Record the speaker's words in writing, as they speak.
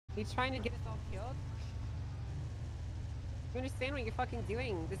You trying to get us all killed? You understand what you're fucking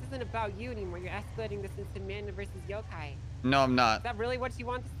doing? This isn't about you anymore. You're escalating this into mandem versus yokai. No, I'm not. Is that really what you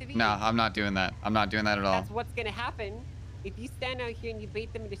want this to be? No, I'm not doing that. I'm not doing that at all. That's what's gonna happen. If you stand out here and you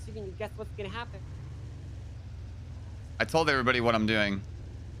bait them into shooting you, guess what's gonna happen? I told everybody what I'm doing.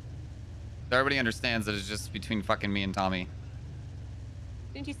 Everybody understands that it's just between fucking me and Tommy.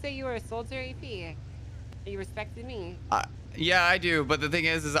 Didn't you say you were a soldier, AP? You respected me. Yeah, I do. But the thing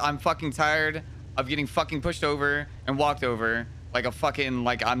is I'm fucking tired of getting fucking pushed over and walked over like a fucking,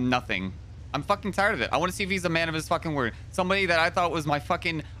 like I'm nothing. I'm fucking tired of it. I want to see if he's a man of his fucking word. Somebody that I thought was my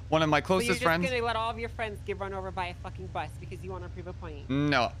fucking, one of my closest friends. You're just gonna let all of your friends get run over by a fucking bus because you want to prove a point.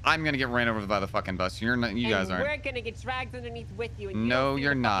 No, I'm gonna get ran over by the fucking bus. You're not. You guys aren't. We're gonna get dragged underneath with you. And no,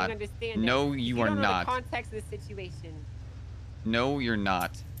 you're not. No, you are not. You don't know the context of the situation. No, you're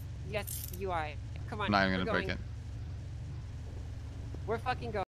not. Yes, you are. Come on. I'm not even gonna break it. We're fucking going.